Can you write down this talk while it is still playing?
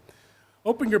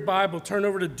Open your Bible, turn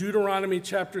over to Deuteronomy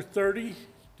chapter 30.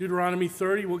 Deuteronomy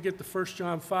 30, we'll get to 1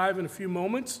 John 5 in a few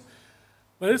moments.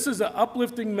 But this is an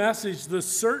uplifting message, the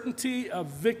certainty of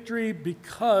victory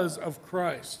because of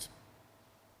Christ.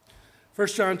 1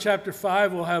 John chapter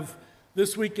 5 we'll have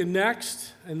this week and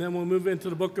next, and then we'll move into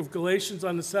the book of Galatians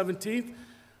on the 17th.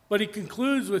 But he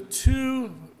concludes with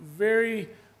two very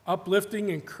uplifting,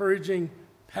 encouraging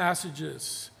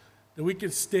passages that we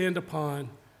can stand upon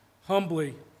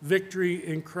humbly. Victory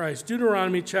in Christ.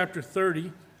 Deuteronomy chapter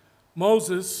 30,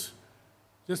 Moses,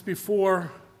 just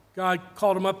before God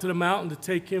called him up to the mountain to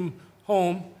take him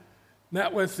home,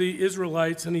 met with the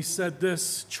Israelites, and he said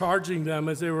this, charging them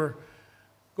as they were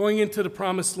going into the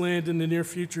promised land in the near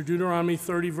future. Deuteronomy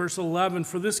 30, verse 11,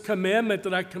 "For this commandment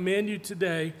that I command you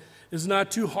today is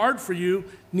not too hard for you,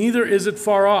 neither is it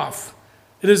far off.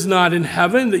 It is not in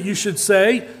heaven that you should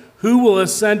say, 'Who will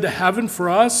ascend to heaven for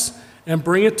us and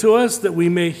bring it to us that we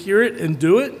may hear it and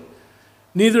do it?'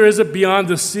 Neither is it beyond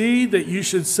the sea that you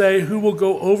should say, 'Who will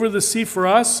go over the sea for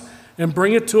us and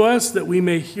bring it to us that we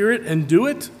may hear it and do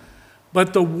it?'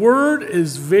 But the word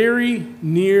is very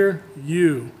near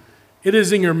you. It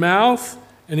is in your mouth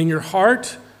and in your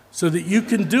heart so that you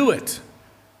can do it.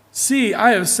 See,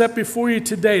 I have set before you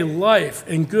today life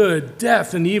and good,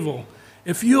 death and evil.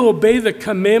 If you obey the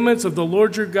commandments of the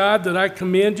Lord your God that I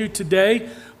command you today,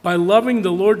 by loving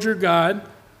the Lord your God,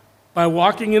 by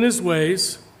walking in his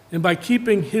ways, and by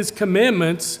keeping his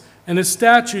commandments and his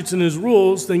statutes and his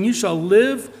rules, then you shall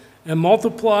live and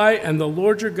multiply, and the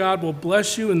Lord your God will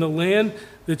bless you in the land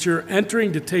that you're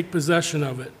entering to take possession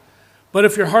of it. But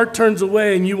if your heart turns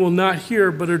away and you will not hear,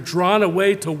 but are drawn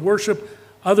away to worship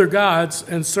other gods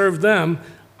and serve them,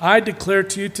 I declare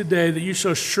to you today that you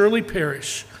shall surely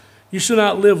perish. You shall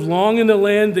not live long in the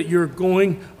land that you're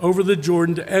going over the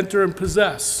Jordan to enter and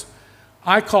possess.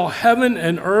 I call heaven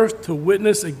and earth to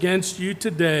witness against you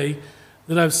today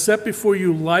that I've set before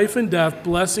you life and death,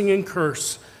 blessing and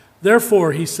curse.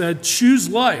 Therefore, he said, choose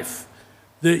life,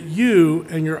 that you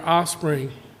and your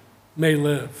offspring may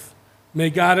live." May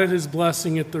God add his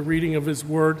blessing at the reading of his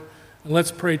word. And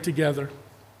let's pray together.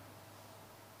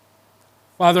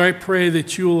 Father, I pray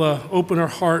that you will open our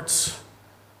hearts,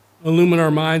 illumine our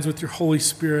minds with your Holy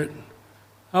Spirit.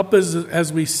 Help us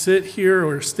as we sit here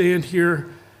or stand here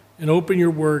and open your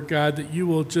word, God, that you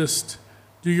will just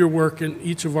do your work in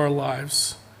each of our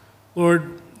lives.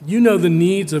 Lord, you know the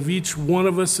needs of each one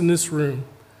of us in this room.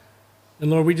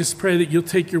 And Lord, we just pray that you'll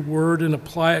take your word and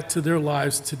apply it to their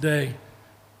lives today,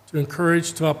 to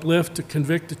encourage, to uplift, to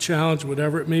convict, to challenge,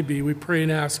 whatever it may be. We pray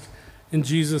and ask in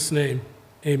Jesus' name,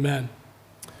 amen.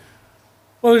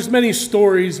 Well, there's many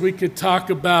stories we could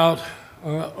talk about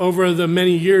over the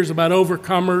many years about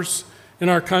overcomers in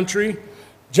our country.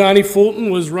 Johnny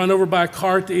Fulton was run over by a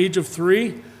car at the age of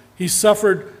 3. He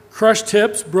suffered crushed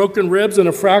hips, broken ribs, and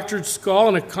a fractured skull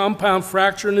and a compound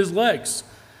fracture in his legs.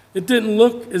 It didn't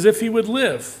look as if he would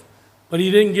live, but he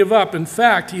didn't give up. In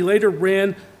fact, he later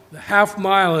ran the half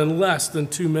mile in less than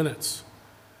 2 minutes.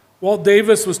 Walt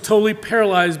Davis was totally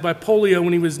paralyzed by polio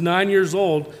when he was 9 years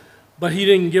old, but he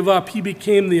didn't give up. He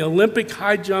became the Olympic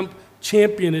high jump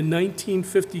champion in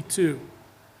 1952.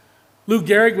 Lou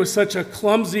Gehrig was such a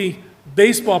clumsy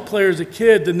baseball player as a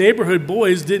kid, the neighborhood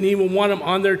boys didn't even want him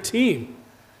on their team.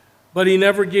 But he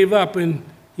never gave up, and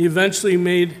he eventually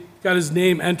got his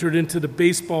name entered into the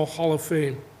Baseball Hall of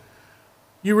Fame.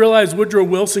 You realize Woodrow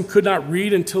Wilson could not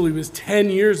read until he was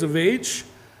 10 years of age,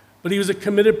 but he was a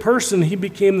committed person. He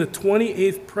became the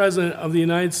 28th president of the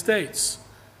United States.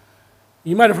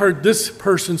 You might have heard this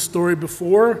person's story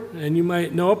before, and you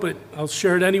might know it, but I'll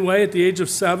share it anyway. At the age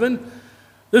of 7,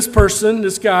 this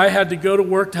guy, had to go to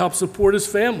work to help support his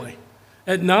family.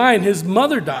 At 9, his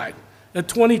mother died. At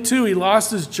 22, he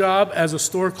lost his job as a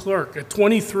store clerk. At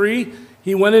 23,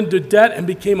 he went into debt and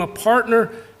became a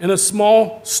partner in a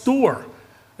small store.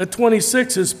 At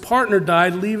 26, his partner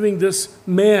died, leaving this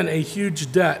man a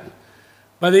huge debt.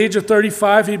 By the age of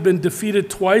 35, he'd been defeated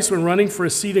twice when running for a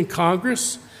seat in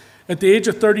Congress. At the age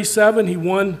of 37, he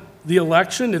won the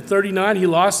election. At 39, he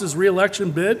lost his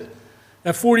re-election bid.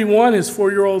 At 41, his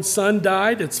 4-year-old son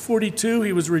died. At 42,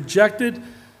 he was rejected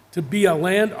to be a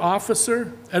land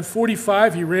officer. At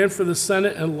 45, he ran for the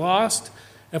Senate and lost.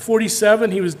 At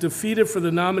 47, he was defeated for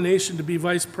the nomination to be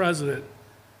vice president.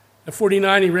 At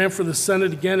 49, he ran for the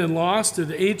Senate again and lost.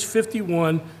 At age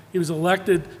 51, he was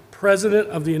elected president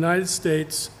of the United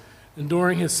States. And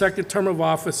during his second term of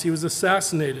office, he was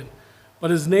assassinated. But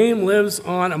his name lives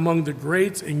on among the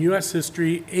greats in U.S.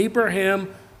 history, Abraham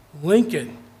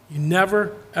Lincoln. You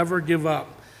never, ever give up.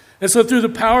 And so through the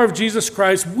power of Jesus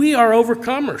Christ, we are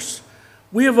overcomers.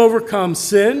 We have overcome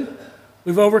sin,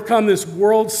 We've overcome this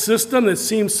world system that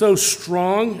seems so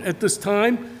strong at this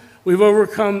time. We've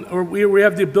overcome, or we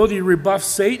have the ability to rebuff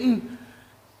Satan,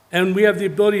 and we have the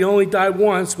ability to only die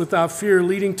once without fear,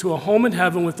 leading to a home in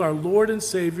heaven with our Lord and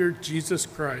Savior, Jesus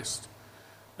Christ.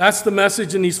 That's the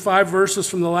message in these 5 verses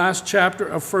from the last chapter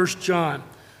of 1 John.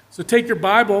 So take your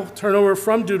Bible, turn over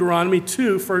from Deuteronomy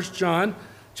to 1 John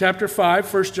chapter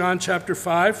 5, 1 John chapter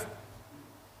 5.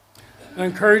 I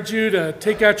encourage you to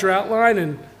take out your outline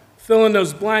and fill in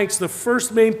those blanks. The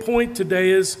first main point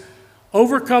today is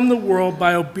overcome the world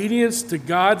by obedience to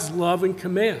God's love and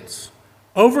commands.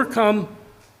 Overcome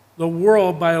the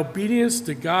world by obedience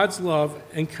to God's love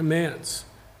and commands.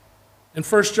 In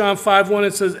 1 John 5:1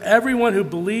 it says, everyone who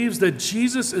believes that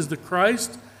Jesus is the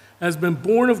Christ has been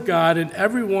born of God, and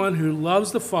everyone who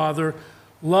loves the Father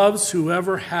loves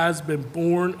whoever has been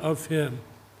born of him.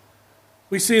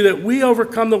 We see that we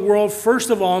overcome the world,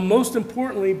 first of all, most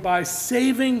importantly, by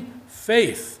saving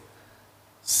faith.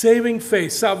 Saving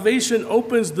faith. Salvation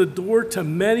opens the door to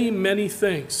many, many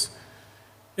things.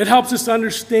 It helps us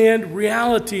understand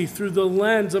reality through the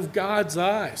lens of God's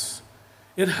eyes.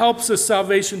 It helps us,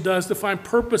 salvation does, to find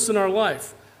purpose in our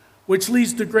life, which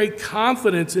leads to great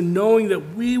confidence in knowing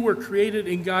that we were created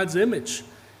in God's image,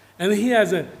 and that he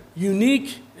has a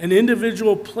unique and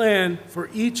individual plan for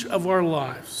each of our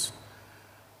lives.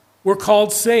 We're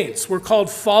called saints. We're called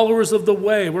followers of the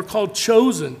way. We're called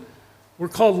chosen. We're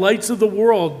called lights of the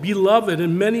world, beloved,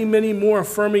 and many, many more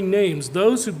affirming names.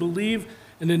 Those who believe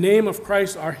in the name of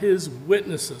Christ are his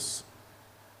witnesses.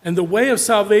 And the way of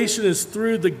salvation is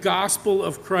through the gospel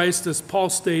of Christ, as Paul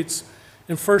states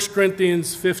in 1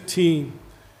 Corinthians 15.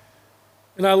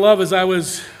 And I love, as I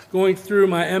was going through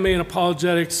my MA in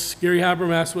apologetics, Gary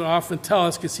Habermas would often tell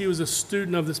us, because he was a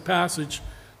student of this passage,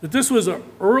 that this was an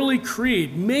early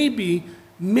creed,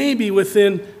 maybe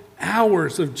within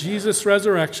hours of Jesus'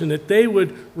 resurrection, that they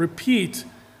would repeat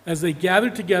as they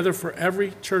gathered together for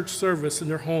every church service in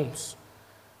their homes.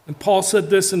 And Paul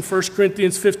said this in 1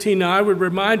 Corinthians 15, now I would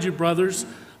remind you, brothers,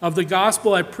 of the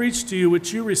gospel I preached to you,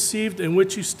 which you received and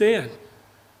which you stand,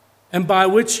 and by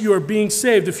which you are being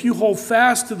saved, if you hold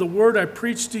fast to the word I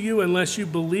preached to you, unless you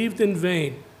believed in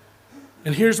vain.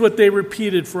 And here's what they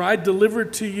repeated, for I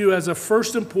delivered to you as of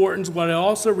first importance what I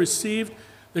also received,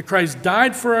 that Christ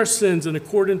died for our sins in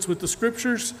accordance with the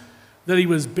Scriptures, that he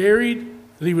was buried,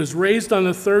 that he was raised on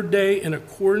the third day in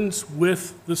accordance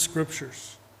with the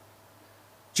Scriptures.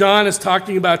 John is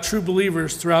talking about true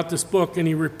believers throughout this book, and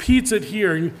he repeats it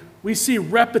here. We see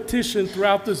repetition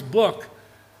throughout this book.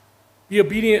 Be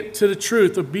obedient to the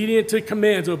truth, obedient to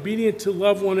commands, obedient to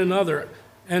love one another.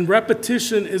 And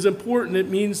repetition is important. It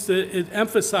means that it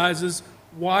emphasizes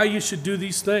why you should do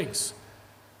these things.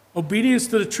 Obedience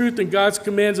to the truth and God's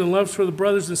commands and love for the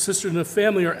brothers and sisters in the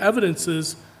family are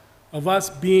evidences of us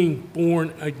being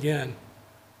born again.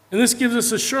 And this gives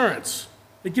us assurance.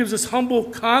 It gives us humble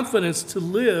confidence to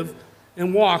live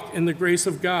and walk in the grace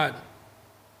of God.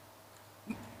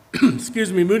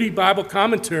 Moody Bible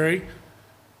Commentary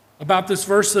about this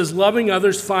verse says, loving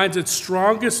others finds its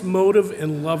strongest motive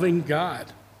in loving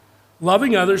God.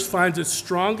 Loving others finds its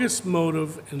strongest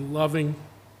motive in loving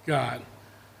God.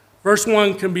 Verse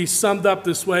 1 can be summed up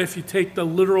this way if you take the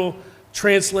literal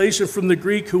translation from the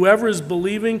Greek. Whoever is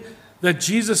believing that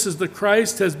Jesus is the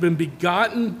Christ has been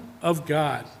begotten of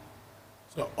God.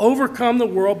 So overcome the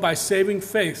world by saving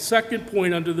faith. Second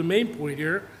point under the main point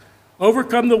here,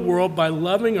 overcome the world by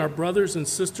loving our brothers and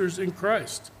sisters in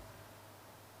Christ.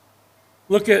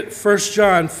 Look at 1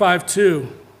 John 5:2.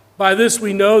 By this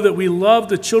we know that we love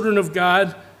the children of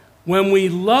God when we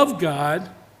love God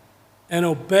and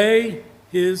obey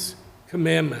his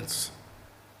commandments.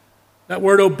 That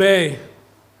word obey,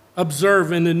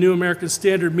 observe in the New American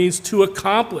Standard, means to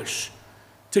accomplish,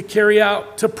 to carry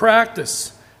out, to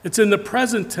practice. It's in the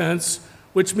present tense,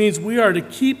 which means we are to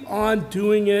keep on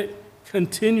doing it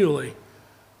continually.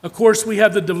 Of course, we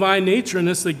have the divine nature in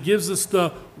us that gives us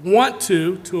the want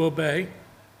to obey.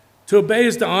 To obey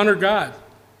is to honor God,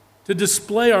 to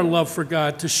display our love for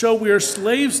God, to show we are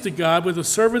slaves to God with a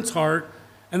servant's heart,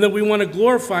 and that we want to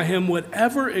glorify him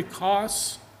whatever it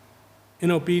costs in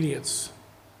obedience.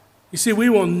 You see, we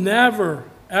will never,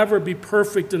 ever be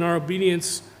perfect in our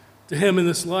obedience to him in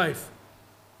this life.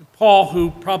 Paul,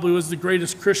 who probably was the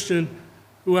greatest Christian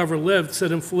who ever lived,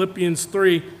 said in Philippians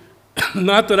 3,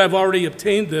 not that I've already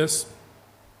obtained this,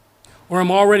 or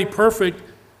I'm already perfect,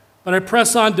 but I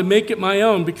press on to make it my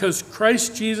own, because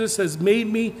Christ Jesus has made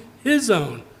me his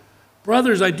own.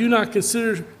 Brothers, I do not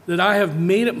consider that I have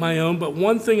made it my own, but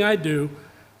one thing I do,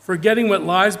 forgetting what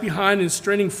lies behind and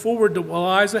straining forward to what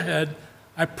lies ahead,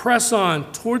 I press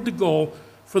on toward the goal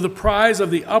for the prize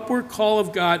of the upward call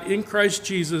of God in Christ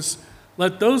Jesus,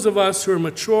 let those of us who are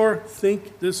mature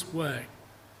think this way.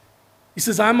 He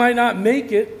says, I might not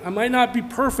make it, I might not be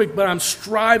perfect, but I'm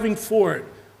striving for it.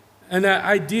 And that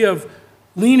idea of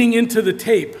leaning into the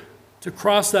tape to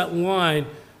cross that line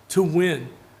to win,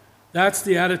 that's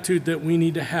the attitude that we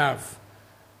need to have.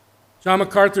 John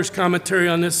MacArthur's commentary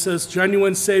on this says,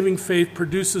 genuine saving faith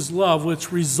produces love, which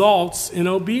results in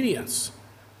obedience.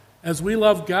 As we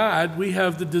love God, we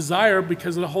have the desire,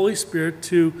 because of the Holy Spirit,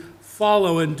 to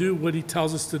follow and do what he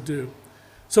tells us to do.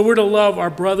 So we're to love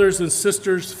our brothers and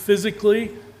sisters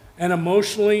physically and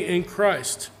emotionally in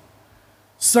Christ.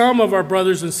 Some of our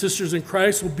brothers and sisters in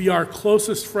Christ will be our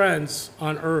closest friends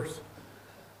on earth.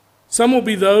 Some will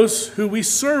be those who we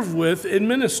serve with in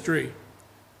ministry.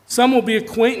 Some will be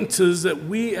acquaintances that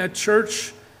we at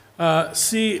church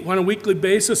see on a weekly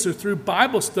basis or through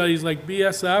Bible studies like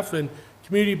BSF and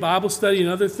community Bible study and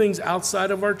other things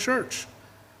outside of our church.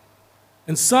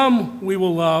 And some we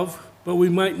will love, but we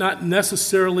might not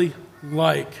necessarily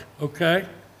like, okay?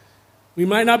 We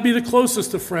might not be the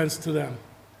closest of friends to them.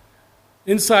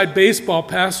 Inside baseball,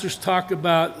 pastors talk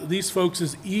about these folks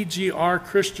as EGR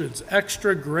Christians,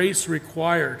 extra grace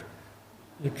required,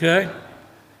 okay?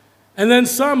 And then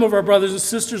some of our brothers and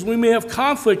sisters we may have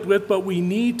conflict with, but we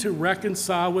need to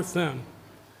reconcile with them.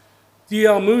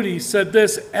 D.L. Moody said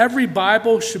this, every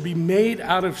Bible should be made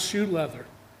out of shoe leather.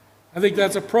 I think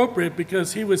that's appropriate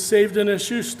because he was saved in a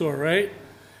shoe store, right?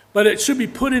 But it should be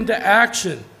put into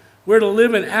action. We're to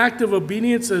live in active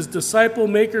obedience as disciple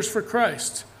makers for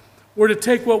Christ. We're to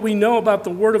take what we know about the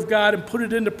Word of God and put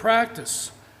it into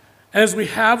practice. As we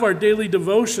have our daily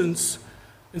devotions,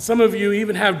 and some of you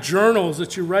even have journals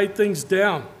that you write things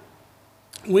down,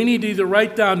 we need to either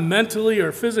write down mentally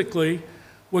or physically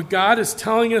what God is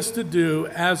telling us to do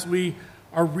as we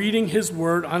are reading his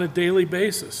Word on a daily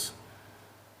basis.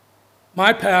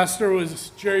 My pastor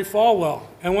was Jerry Falwell,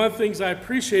 and one of the things I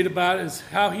appreciate about it is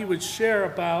how he would share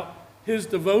about his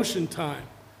devotion time.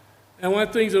 And one of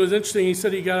the things that was interesting, he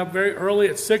said he got up very early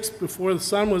at 6 before the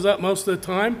sun was up most of the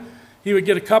time. He would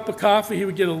get a cup of coffee, he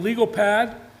would get a legal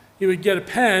pad, he would get a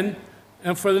pen,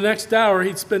 and for the next hour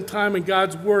he'd spend time in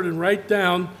God's Word and write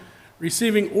down,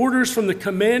 receiving orders from the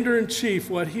commander-in-chief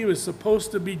what he was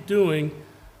supposed to be doing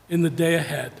in the day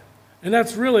ahead. And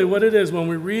that's really what it is when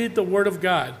we read the Word of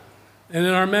God. And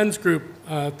in our men's group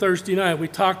Thursday night, we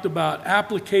talked about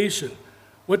application.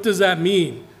 What does that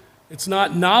mean? It's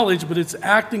not knowledge, but it's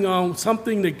acting on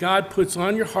something that God puts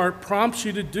on your heart, prompts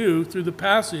you to do through the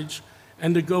passage,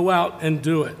 and to go out and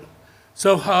do it.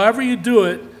 So however you do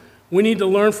it, we need to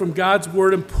learn from God's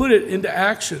Word and put it into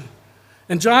action.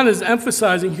 And John is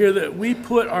emphasizing here that we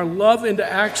put our love into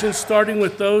action, starting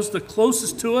with those the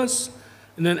closest to us,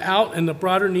 and then out in the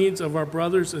broader needs of our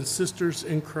brothers and sisters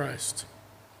in Christ.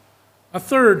 A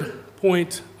third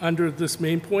point under this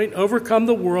main point, overcome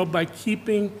the world by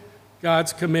keeping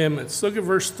God's commandments. Look at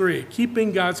verse 3,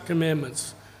 keeping God's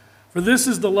commandments. For this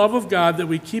is the love of God, that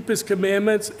we keep his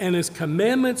commandments, and his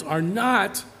commandments are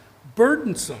not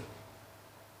burdensome.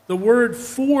 The word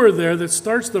for there that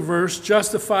starts the verse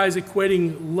justifies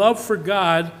equating love for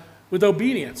God with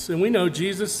obedience. And we know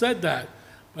Jesus said that.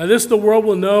 By this the world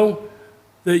will know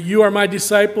that you are my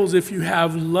disciples if you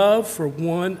have love for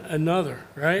one another,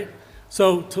 right?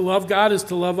 So to love God is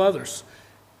to love others.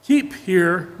 Keep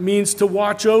here means to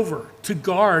watch over, to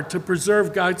guard, to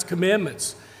preserve God's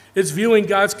commandments. It's viewing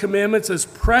God's commandments as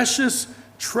precious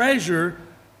treasure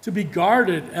to be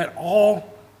guarded at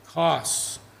all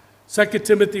costs. 2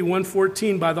 Timothy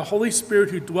 1:14, by the Holy Spirit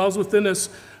who dwells within us,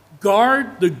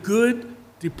 guard the good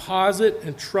deposit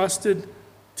entrusted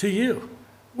to you.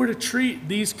 We're to treat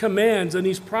these commands and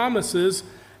these promises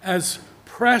as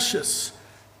precious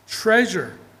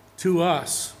treasure to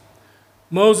us.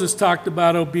 Moses talked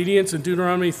about obedience in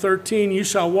Deuteronomy 13. You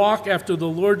shall walk after the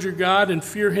Lord your God and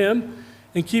fear him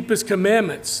and keep his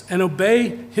commandments and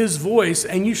obey his voice,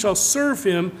 and you shall serve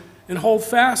him and hold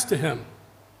fast to him.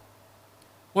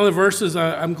 One of the verses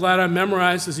I'm glad I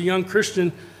memorized as a young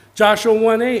Christian, Joshua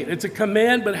 1:8. It's a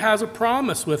command but has a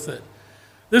promise with it.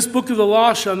 This book of the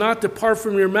law shall not depart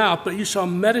from your mouth, but you shall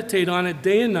meditate on it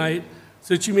day and night,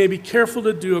 so that you may be careful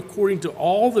to do according to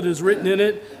all that is written in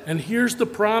it. And here's the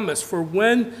promise,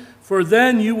 for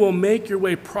then you will make your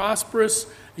way prosperous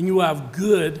and you will have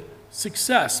good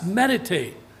success.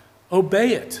 Meditate,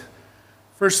 obey it.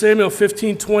 1 Samuel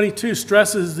 15:22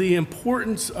 stresses the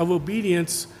importance of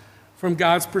obedience from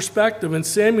God's perspective. And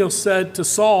Samuel said to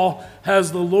Saul,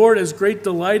 has the Lord as great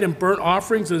delight in burnt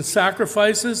offerings and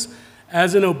sacrifices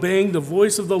as in obeying the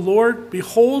voice of the Lord?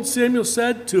 Behold, Samuel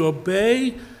said, to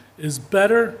obey is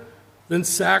better than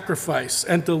sacrifice,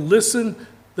 and to listen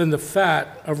than the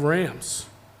fat of rams.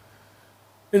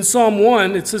 In Psalm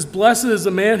 1, it says, "Blessed is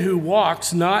the man who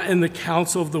walks not in the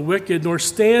counsel of the wicked, nor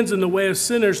stands in the way of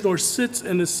sinners, nor sits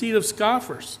in the seat of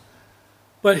scoffers.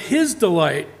 But his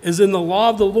delight is in the law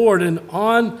of the Lord, and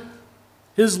on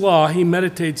his law he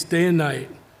meditates day and night.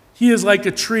 He is like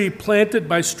a tree planted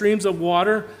by streams of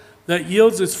water that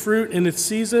yields its fruit in its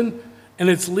season, and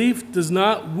its leaf does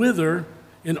not wither.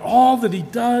 In all that he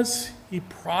does, he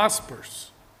prospers."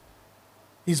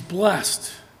 He's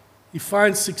blessed. He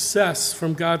finds success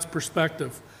from God's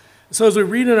perspective. So as we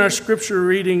read in our scripture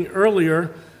reading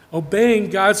earlier, obeying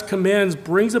God's commands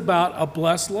brings about a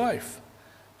blessed life.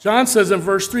 John says in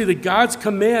verse 3 that God's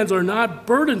commands are not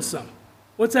burdensome.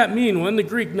 What's that mean? Well, in the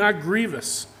Greek, not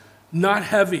grievous, not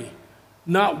heavy,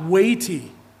 not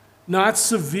weighty, not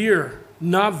severe,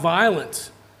 not violent.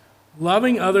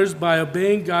 Loving others by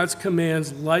obeying God's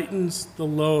commands lightens the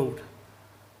load.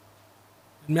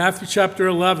 In Matthew chapter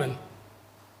 11,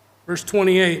 verse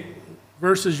 28,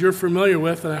 verses you're familiar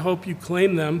with, and I hope you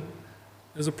claim them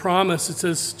as a promise. It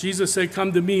says, Jesus said,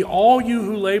 "Come to me, all you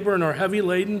who labor and are heavy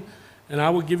laden, and I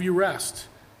will give you rest.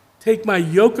 Take my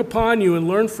yoke upon you and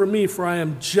learn from me, for I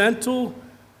am gentle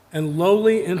and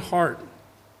lowly in heart,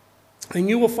 and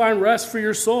you will find rest for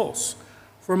your souls.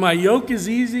 For my yoke is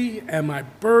easy and my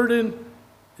burden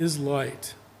is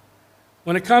light."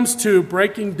 When it comes to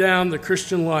breaking down the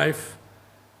Christian life,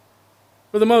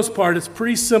 for the most part, it's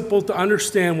pretty simple to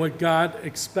understand what God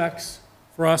expects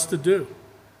for us to do.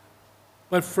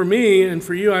 But for me and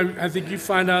for you, I think you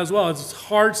find out as well, it's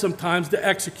hard sometimes to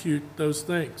execute those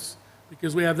things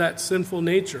because we have that sinful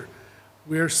nature.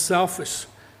 We are selfish.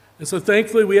 And so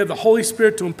thankfully, we have the Holy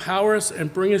Spirit to empower us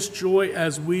and bring us joy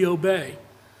as we obey.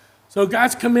 So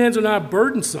God's commands are not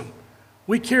burdensome.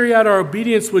 We carry out our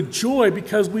obedience with joy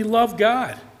because we love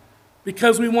God,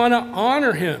 because we want to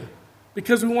honor him,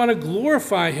 because we want to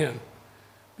glorify him,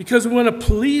 because we want to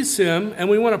please him, and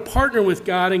we want to partner with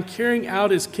God in carrying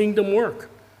out his kingdom work.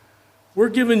 We're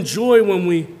given joy when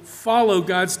we follow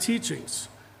God's teachings,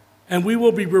 and we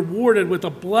will be rewarded with a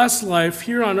blessed life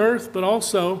here on earth, but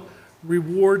also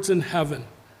rewards in heaven.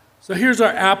 So here's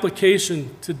our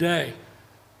application today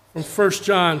from 1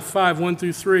 John 5, 1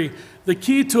 through 3. The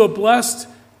key to a blessed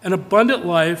and abundant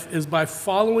life is by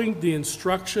following the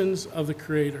instructions of the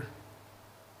Creator.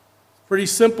 It's pretty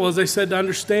simple, as I said, to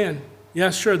understand.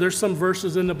 Yes, sure, there's some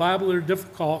verses in the Bible that are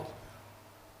difficult.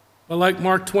 But like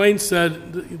Mark Twain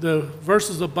said, the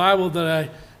verses of the Bible that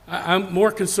I'm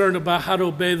more concerned about how to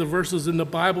obey the verses in the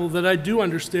Bible that I do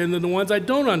understand than the ones I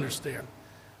don't understand.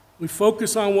 We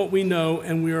focus on what we know,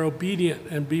 and we are obedient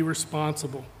and be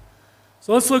responsible.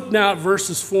 So let's look now at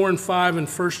verses 4 and 5 in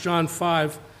 1 John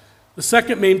 5. The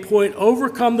second main point,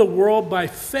 overcome the world by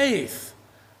faith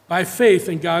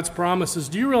in God's promises.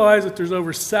 Do you realize that there's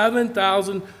over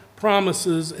 7,000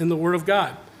 promises in the Word of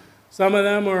God? Some of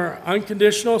them are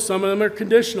unconditional, some of them are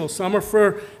conditional. Some are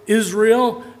for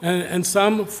Israel and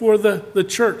some for the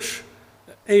church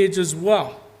age as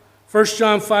well. 1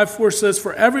 John 5:4 says,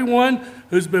 "For everyone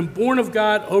who's been born of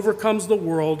God overcomes the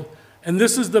world, and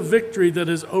this is the victory that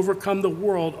has overcome the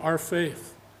world, our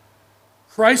faith."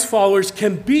 Christ followers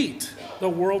can beat the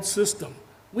world system.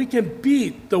 We can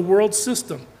beat the world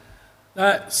system.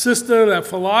 That system, that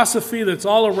philosophy that's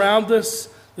all around us,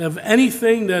 of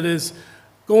anything that is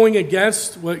going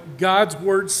against what God's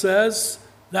word says,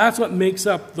 that's what makes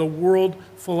up the world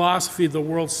philosophy, the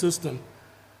world system.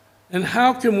 And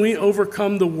how can we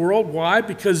overcome the world? Why?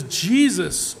 Because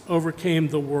Jesus overcame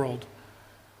the world.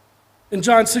 In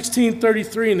John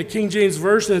 16:33 in the King James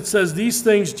Version, it says, "These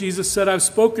things Jesus said, I've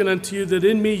spoken unto you, that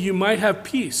in me you might have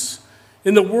peace.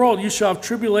 In the world you shall have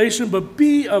tribulation, but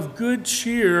be of good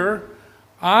cheer.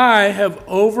 I have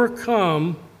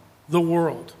overcome the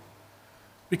world."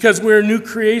 Because we're new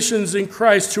creations in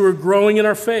Christ who are growing in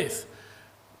our faith.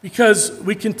 Because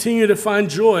we continue to find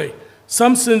joy.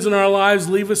 Some sins in our lives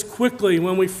leave us quickly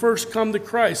when we first come to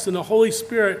Christ, and the Holy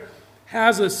Spirit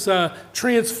has us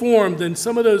transformed, and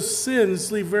some of those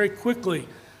sins leave very quickly.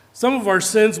 Some of our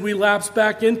sins we lapse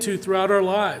back into throughout our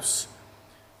lives.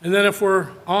 And then if we're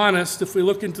honest, if we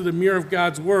look into the mirror of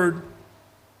God's Word,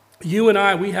 you and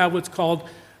I, we have what's called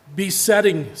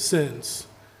besetting sins.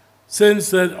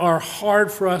 Sins that are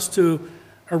hard for us to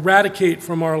eradicate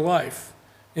from our life.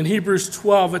 In Hebrews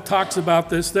 12, it talks about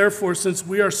this. "Therefore, since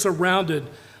we are surrounded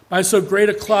by so great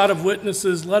a cloud of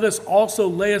witnesses, let us also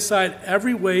lay aside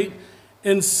every weight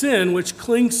and sin which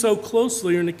clings so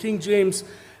closely," or in the King James,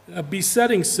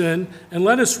 besetting sin, "and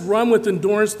let us run with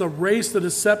endurance the race that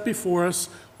is set before us,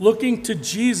 looking to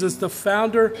Jesus, the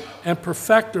founder and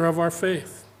perfecter of our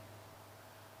faith."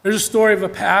 There's a story of a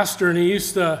pastor, and he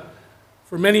used to,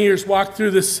 for many years, walked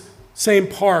through this same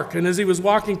park. And as he was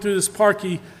walking through this park,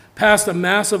 he passed a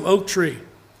massive oak tree.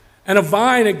 And a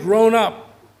vine had grown up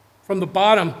from the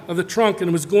bottom of the trunk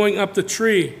and was going up the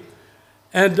tree.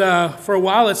 And for a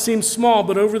while it seemed small,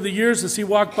 but over the years as he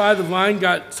walked by, the vine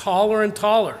got taller and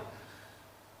taller.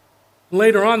 And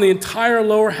later on, the entire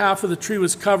lower half of the tree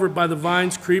was covered by the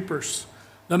vine's creepers.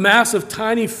 The mass of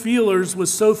tiny feelers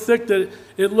was so thick that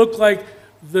it looked like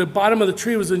the bottom of the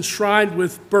tree was enshrined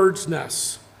with birds'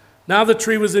 nests. Now the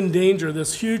tree was in danger.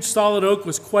 This huge solid oak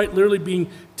was quite literally being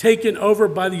taken over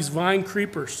by these vine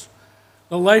creepers.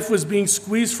 The life was being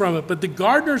squeezed from it, but the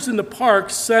gardeners in the park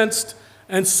sensed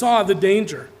and saw the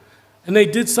danger, and they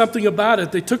did something about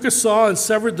it. They took a saw and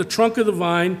severed the trunk of the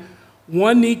vine,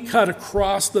 one neat cut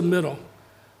across the middle.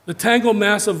 The tangled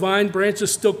mass of vine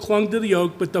branches still clung to the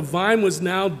oak, but the vine was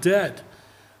now dead.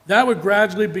 That would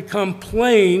gradually become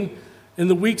plain in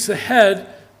the weeks ahead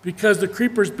because the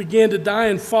creepers began to die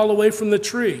and fall away from the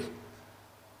tree.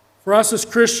 For us as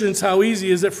Christians, how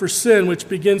easy is it for sin, which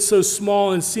begins so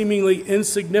small and seemingly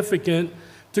insignificant,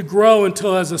 to grow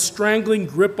until it has a strangling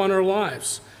grip on our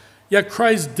lives. Yet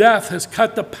Christ's death has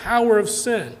cut the power of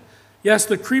sin. Yes,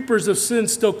 the creepers of sin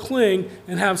still cling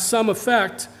and have some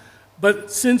effect,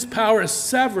 but sin's power is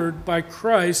severed by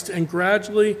Christ, and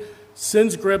gradually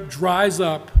sin's grip dries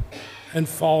up and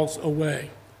falls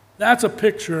away. That's a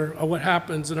picture of what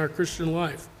happens in our Christian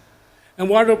life. And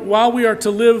while we are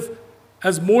to live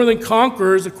as more than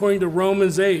conquerors, according to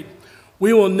Romans 8,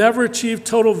 we will never achieve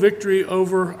total victory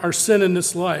over our sin in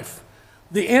this life.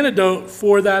 The antidote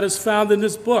for that is found in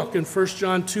this book in 1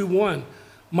 John 2:1.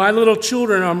 My little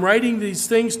children, I'm writing these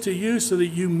things to you so that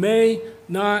you may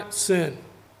not sin.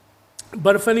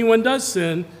 But if anyone does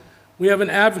sin, we have an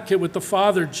advocate with the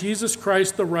Father, Jesus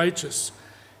Christ the righteous.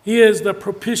 He is the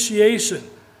propitiation.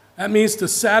 That means to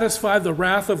satisfy the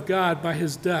wrath of God by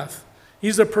his death.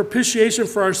 He's a propitiation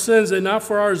for our sins, and not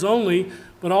for ours only,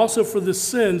 but also for the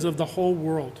sins of the whole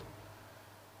world.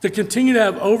 To continue to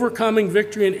have overcoming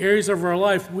victory in areas of our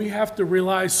life, we have to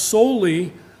rely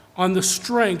solely on the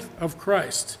strength of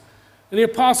Christ. And the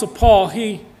Apostle Paul,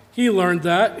 he learned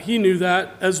that. He knew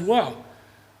that as well.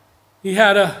 He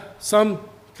had some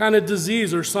kind of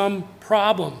disease or some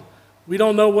problem. We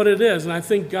don't know what it is, and I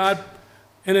think God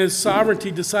in his sovereignty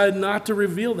decided not to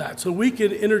reveal that, so we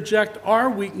could interject our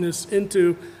weakness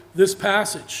into this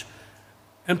passage.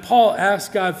 And Paul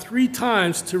asked God 3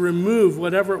 times to remove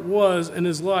whatever it was in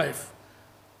his life.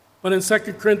 But in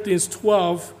 2 Corinthians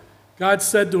 12, God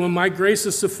said to him, my grace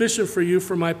is sufficient for you,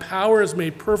 for my power is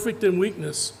made perfect in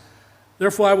weakness.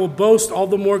 Therefore I will boast all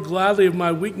the more gladly of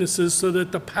my weaknesses, so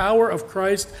that the power of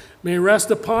Christ may rest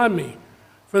upon me.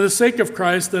 For the sake of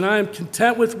Christ, then I am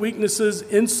content with weaknesses,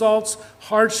 insults,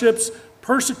 hardships,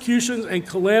 persecutions, and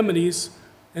calamities.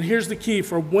 And here's the key,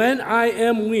 for when I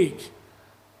am weak,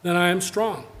 then I am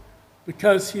strong,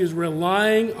 because he is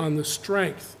relying on the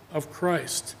strength of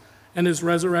Christ and his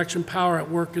resurrection power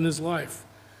at work in his life.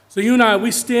 So you and I,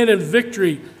 we stand in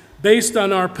victory based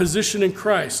on our position in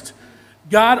Christ.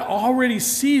 God already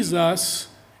sees us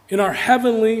in our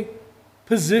heavenly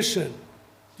position.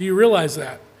 Do you realize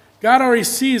that? God already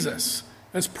sees us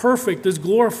as perfect, as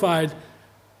glorified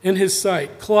in his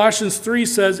sight. Colossians 3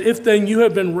 says, if then you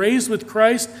have been raised with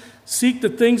Christ, seek the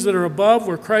things that are above,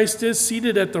 where Christ is,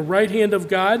 seated at the right hand of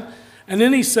God. And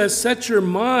then he says, set your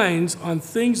minds on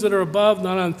things that are above,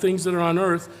 not on things that are on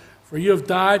earth, for you have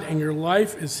died, and your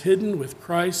life is hidden with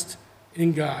Christ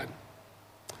in God.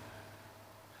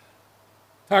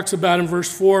 Talks about in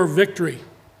verse 4, victory.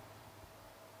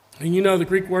 And you know the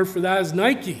Greek word for that is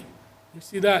Nike. You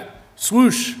see that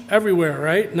swoosh everywhere,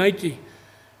 right? Nike.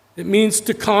 It means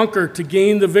to conquer, to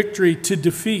gain the victory, to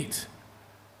defeat.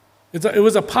 It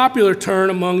was a popular term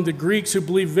among the Greeks who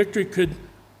believed victory could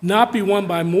not be won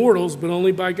by mortals, but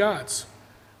only by gods.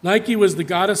 Nike was the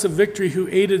goddess of victory who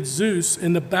aided Zeus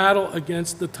in the battle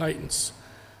against the Titans.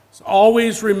 So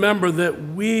always remember that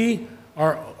we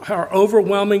are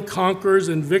overwhelming conquerors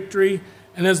in victory,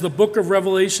 and as the book of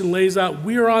Revelation lays out,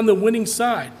 we are on the winning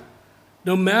side,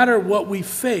 no matter what we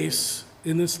face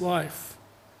in this life.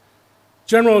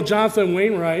 General Jonathan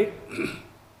Wainwright,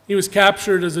 he was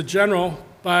captured as a general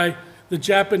by the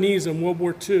Japanese in World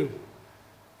War II.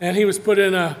 And he was put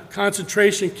in a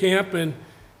concentration camp, and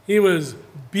he was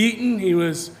beaten. He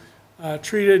was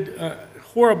treated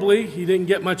horribly. He didn't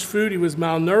get much food. He was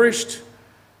malnourished.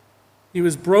 He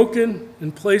was broken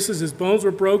in places. His bones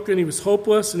were broken. He was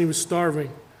hopeless, and he was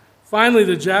starving. Finally,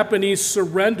 the Japanese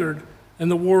surrendered, and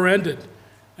the war ended.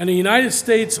 And a United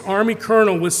States Army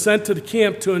colonel was sent to the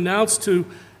camp to announce to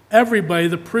everybody,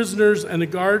 the prisoners and the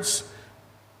guards,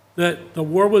 that the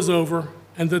war was over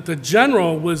and that the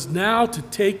general was now to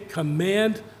take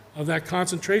command of that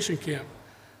concentration camp.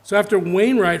 So after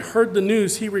Wainwright heard the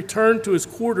news, he returned to his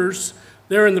quarters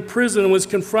there in the prison and was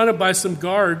confronted by some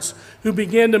guards who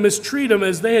began to mistreat him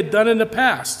as they had done in the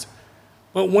past.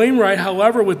 But Wainwright,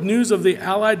 however, with news of the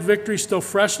Allied victory still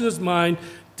fresh in his mind,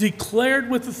 declared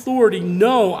with authority,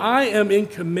 "No, I am in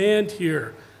command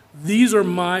here. These are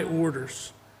my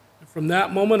orders." And from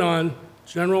that moment on,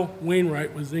 General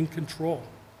Wainwright was in control.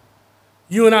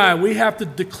 You and I, we have to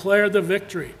declare the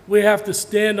victory. We have to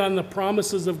stand on the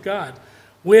promises of God.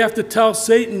 We have to tell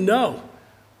Satan, no,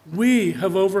 we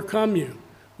have overcome you.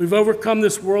 We've overcome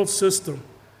this world system.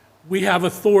 We have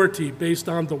authority based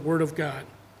on the Word of God.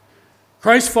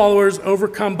 Christ followers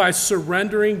overcome by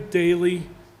surrendering daily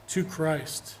to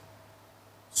Christ.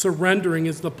 Surrendering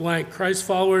is the blank. Christ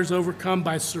followers overcome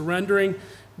by surrendering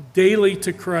daily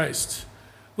to Christ.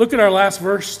 Look at our last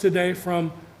verse today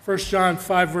from 1 John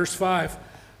 5, verse 5.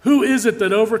 Who is it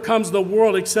that overcomes the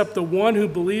world except the one who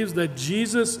believes that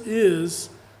Jesus is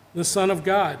the Son of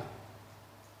God?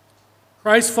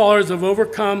 Christ followers have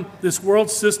overcome this world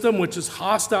system, which is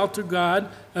hostile to God,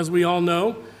 as we all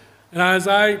know. And as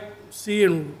I see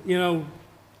in,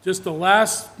 just the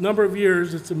last number of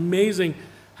years, it's amazing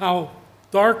how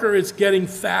darker it's getting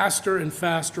faster and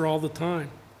faster all the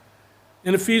time.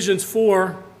 In Ephesians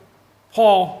 4,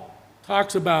 Paul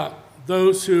talks about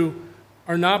those who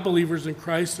are not believers in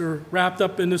Christ or wrapped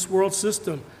up in this world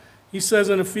system. He says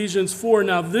in Ephesians 4,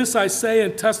 "Now this I say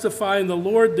and testify in the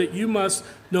Lord, that you must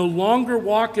no longer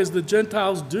walk as the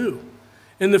Gentiles do,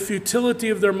 in the futility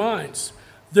of their minds.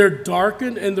 They're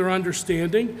darkened in their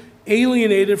understanding,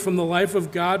 alienated from the life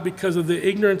of God because of the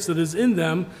ignorance that is in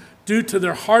them due to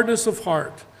their hardness of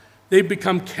heart. They've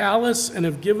become callous and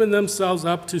have given themselves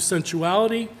up to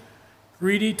sensuality,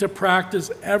 greedy to practice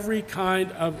every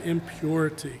kind of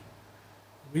impurity."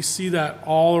 We see that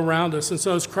all around us. And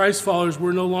so as Christ followers,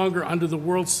 we're no longer under the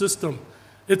world system.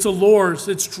 It's allures,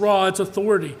 it's draw, it's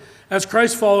authority. As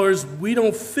Christ followers, we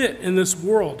don't fit in this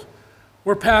world.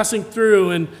 We're passing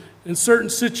through, and in certain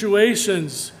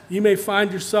situations, you may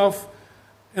find yourself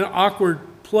in an awkward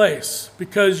place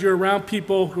because you're around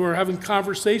people who are having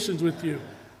conversations with you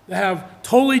that have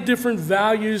totally different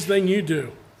values than you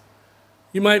do.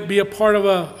 You might be a part of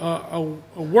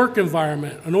a work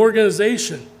environment, an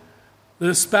organization that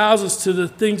espouses to the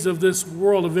things of this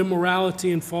world of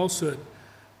immorality and falsehood.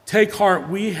 Take heart,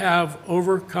 we have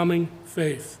overcoming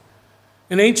faith.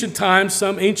 In ancient times,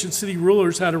 some ancient city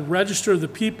rulers had to register the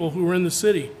people who were in the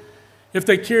city. If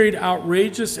they carried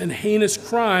outrageous and heinous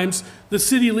crimes, the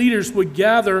city leaders would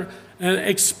gather and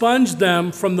expunge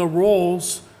them from the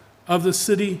rolls of the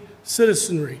city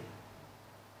citizenry.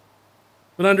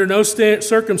 But under no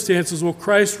circumstances will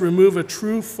Christ remove a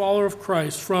true follower of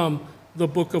Christ from the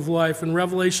book of life. In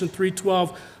Revelation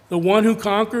 3:12, "The one who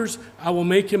conquers, I will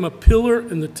make him a pillar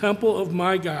in the temple of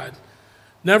my God.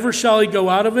 Never shall he go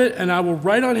out of it, and I will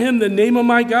write on him the name of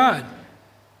my God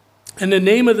and the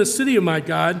name of the city of my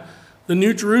God, the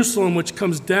New Jerusalem, which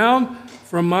comes down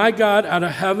from my God out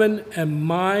of heaven, and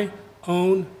my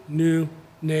own new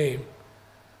name."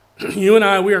 You and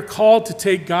I, we are called to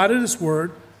take God at his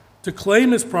word, to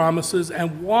claim his promises,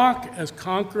 and walk as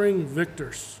conquering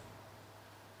victors.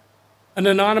 An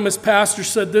anonymous pastor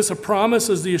said this: "A promise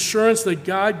is the assurance that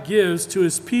God gives to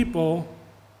his people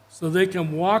so they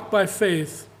can walk by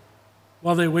faith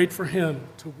while they wait for him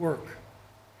to work."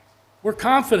 We're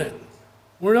confident.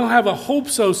 We don't have a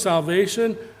hope-so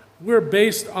salvation. We're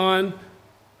based on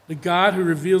the God who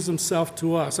reveals himself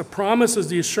to us. A promise is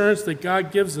the assurance that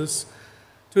God gives us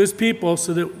to his people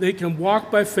so that they can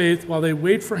walk by faith while they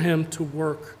wait for him to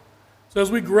work. So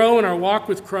as we grow in our walk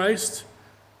with Christ,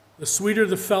 the sweeter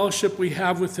the fellowship we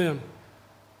have with him,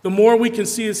 the more we can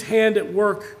see his hand at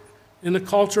work in the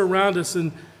culture around us,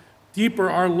 and deeper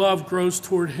our love grows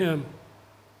toward him.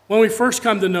 When we first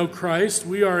come to know Christ,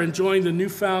 we are enjoying the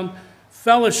newfound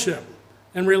fellowship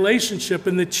and relationship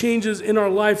and the changes in our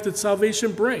life that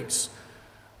salvation brings.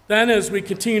 Then as we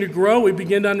continue to grow, we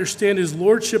begin to understand his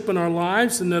lordship in our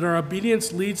lives, and that our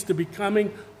obedience leads to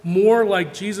becoming more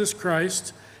like Jesus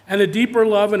Christ and a deeper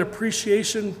love and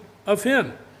appreciation of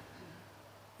him.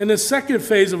 In the second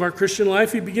phase of our Christian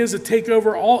life, he begins to take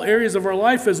over all areas of our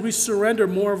life as we surrender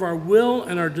more of our will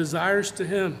and our desires to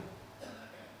him.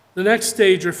 The next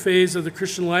stage or phase of the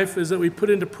Christian life is that we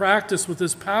put into practice with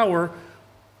his power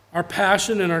our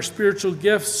passion and our spiritual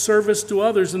gifts, service to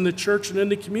others in the church and in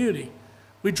the community.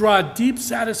 We draw a deep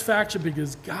satisfaction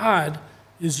because God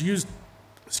is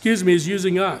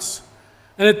using us.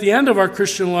 And at the end of our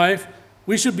Christian life,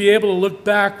 we should be able to look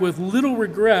back with little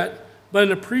regret, but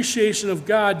an appreciation of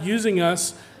God using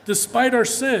us despite our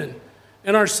sin,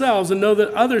 and ourselves and know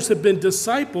that others have been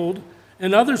discipled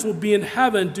and others will be in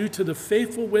heaven due to the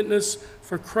faithful witness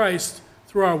for Christ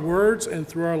through our words and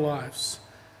through our lives.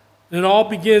 And it all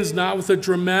begins not with a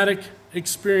dramatic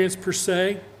experience per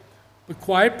se, but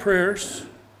quiet prayers,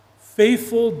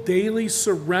 faithful daily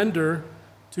surrender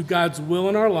to God's will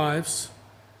in our lives,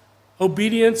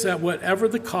 obedience at whatever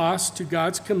the cost to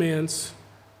God's commands,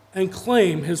 and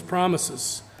claim his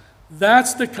promises.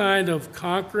 That's the kind of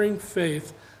conquering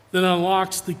faith that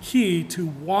unlocks the key to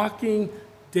walking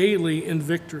daily in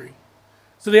victory.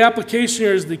 So the application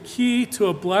here is the key to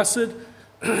a blessed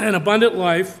and abundant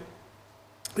life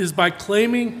is by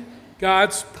claiming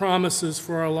God's promises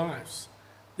for our lives.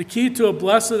 The key to a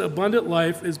blessed, abundant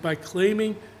life is by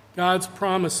claiming God's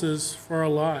promises for our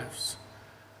lives.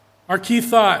 Our key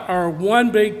thought, our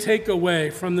one big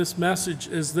takeaway from this message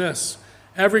is this: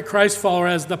 every Christ follower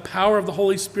has the power of the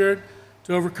Holy Spirit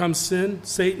to overcome sin,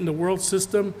 Satan, the world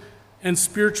system, and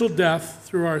spiritual death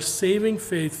through our saving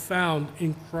faith found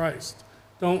in Christ.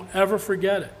 Don't ever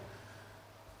forget it.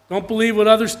 Don't believe what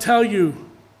others tell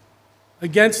you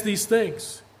against these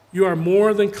things. You are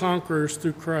more than conquerors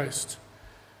through Christ.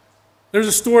 There's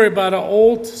a story about an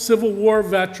old Civil War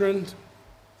veteran.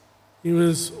 He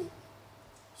was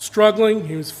struggling.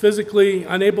 He was physically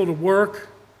unable to work.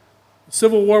 The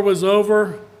Civil War was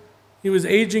over. He was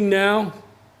aging now,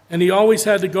 and he always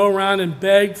had to go around and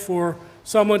beg for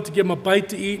someone to give him a bite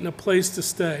to eat and a place to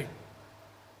stay.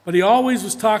 But he always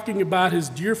was talking about his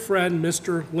dear friend,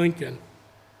 Mr. Lincoln.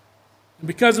 And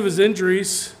because of his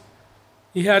injuries,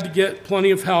 he had to get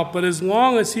plenty of help. But as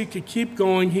long as he could keep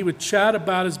going, he would chat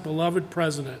about his beloved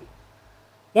president.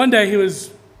 One day he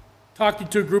was talking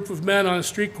to a group of men on a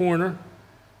street corner,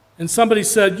 and somebody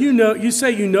said, you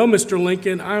say you know Mr.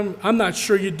 Lincoln. I'm not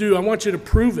sure you do. I want you to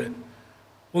prove it.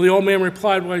 Well, the old man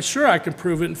replied, well, sure, I can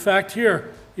prove it. In fact,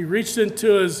 here, he reached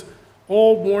into his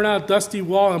old, worn-out, dusty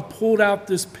wall and pulled out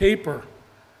this paper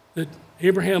that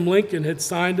Abraham Lincoln had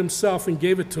signed himself and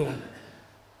gave it to him.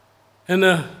 And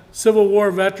the Civil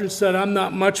War veteran said, I'm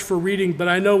not much for reading, but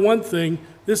I know one thing.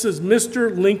 This is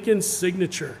Mr. Lincoln's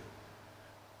signature.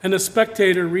 And the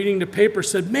spectator reading the paper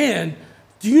said, man,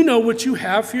 do you know what you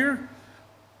have here?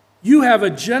 You have a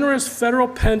generous federal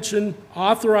pension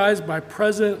authorized by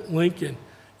President Lincoln.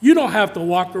 You don't have to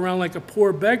walk around like a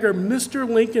poor beggar. Mr.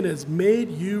 Lincoln has made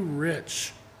you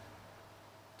rich.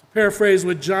 To paraphrase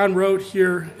what John wrote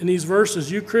here in these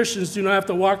verses, you Christians do not have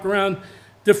to walk around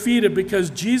defeated because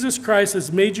Jesus Christ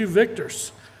has made you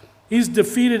victors. He's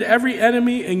defeated every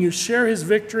enemy and you share his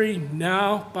victory.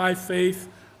 Now, by faith,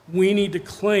 we need to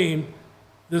claim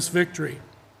this victory.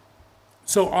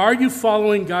 So are you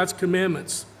following God's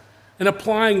commandments and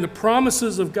applying the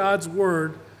promises of God's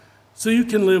word so you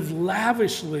can live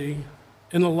lavishly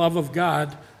in the love of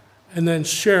God and then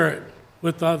share it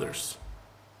with others?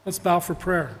 Let's bow for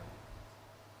prayer.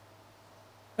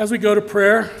 As we go to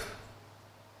prayer,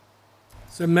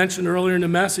 as I mentioned earlier in the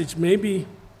message, maybe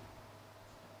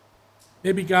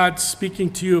God's speaking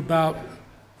to you about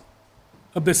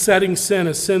a besetting sin,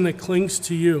 a sin that clings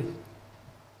to you.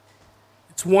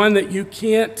 It's one that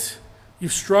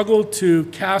you've struggled to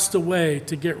cast away,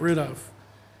 to get rid of.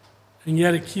 And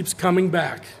yet it keeps coming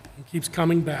back and keeps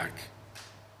coming back.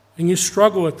 And you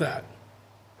struggle with that.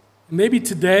 And maybe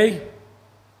today's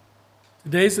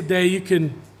the day you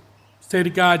can say to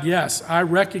God, yes, I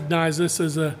recognize this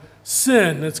as a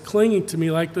sin that's clinging to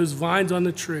me like those vines on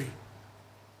the tree.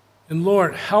 And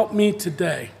Lord, help me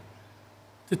today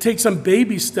to take some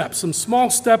baby steps, some small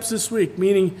steps this week,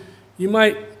 meaning you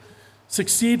might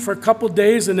succeed for a couple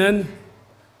days and then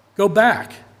go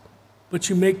back, but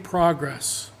you make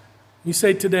progress. You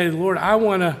say today, Lord, I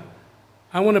want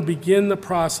to begin the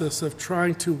process of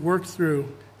trying to work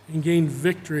through and gain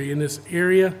victory in this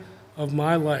area of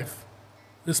my life,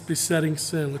 this besetting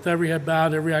sin. With every head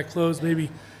bowed, every eye closed,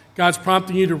 maybe God's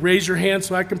prompting you to raise your hand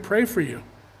so I can pray for you.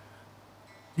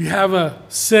 You have a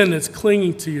sin that's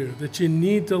clinging to you that you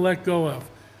need to let go of,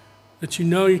 that you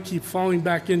know you keep falling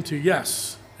back into.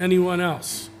 Yes. Anyone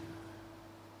else?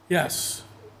 Yes.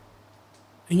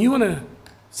 And you want to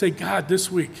say, God,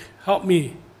 this week, help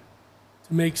me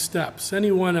to make steps.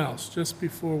 Anyone else, just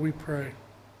before we pray?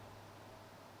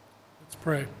 Let's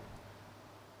pray.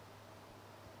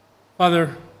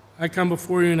 Father, I come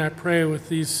before you and I pray with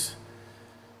these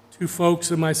two folks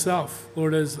and myself,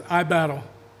 Lord, as I battle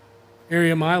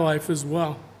area of my life as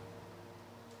well,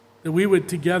 that we would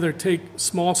together take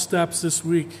small steps this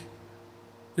week,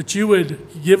 that you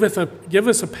would give us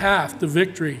a path to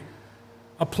victory,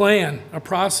 a plan, a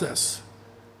process,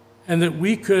 and that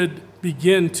we could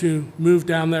begin to move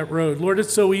down that road. Lord,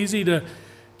 it's so easy to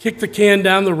kick the can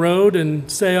down the road and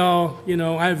say, oh,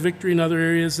 I have victory in other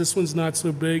areas. This one's not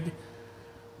so big.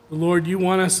 But Lord, you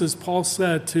want us, as Paul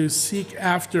said, to seek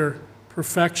after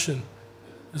perfection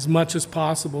as much as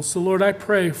possible. So, Lord, I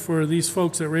pray for these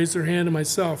folks that raised their hand and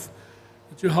myself,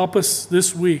 that you help us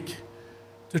this week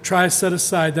to try to set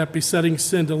aside that besetting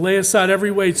sin, to lay aside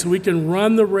every weight so we can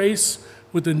run the race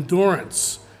with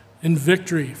endurance and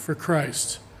victory for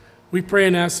Christ. We pray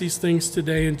and ask these things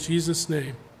today in Jesus'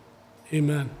 name.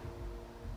 Amen.